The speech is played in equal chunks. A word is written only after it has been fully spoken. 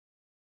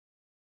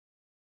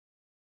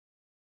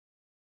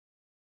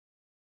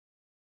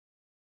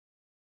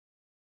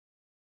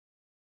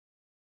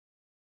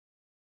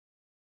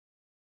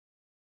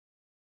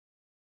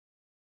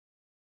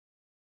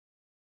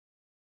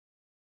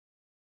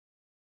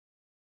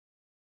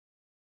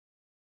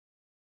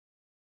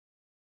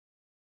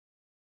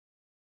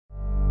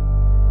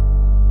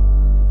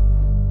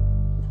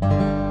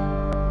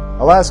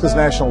Alaska's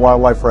National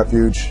Wildlife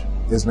Refuge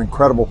is an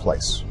incredible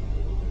place.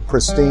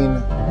 Pristine,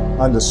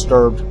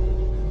 undisturbed.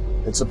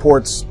 It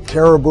supports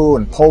caribou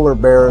and polar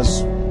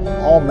bears,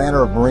 all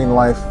manner of marine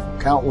life,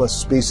 countless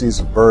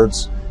species of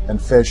birds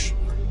and fish,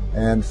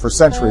 and for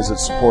centuries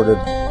it's supported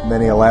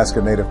many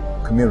Alaska Native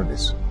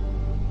communities.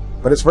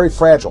 But it's very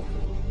fragile.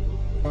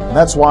 And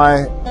that's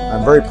why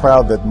I'm very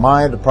proud that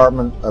my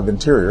Department of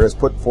Interior has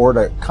put forward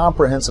a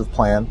comprehensive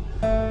plan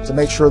to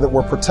make sure that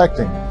we're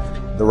protecting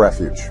the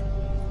refuge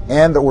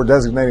and that we're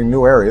designating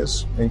new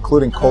areas,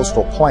 including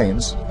coastal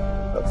plains,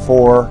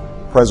 for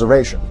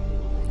preservation.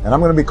 And I'm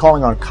going to be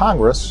calling on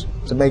Congress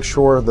to make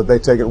sure that they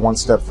take it one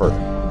step further,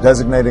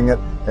 designating it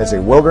as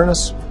a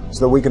wilderness so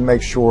that we can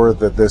make sure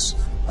that this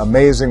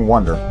amazing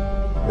wonder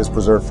is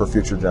preserved for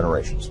future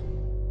generations.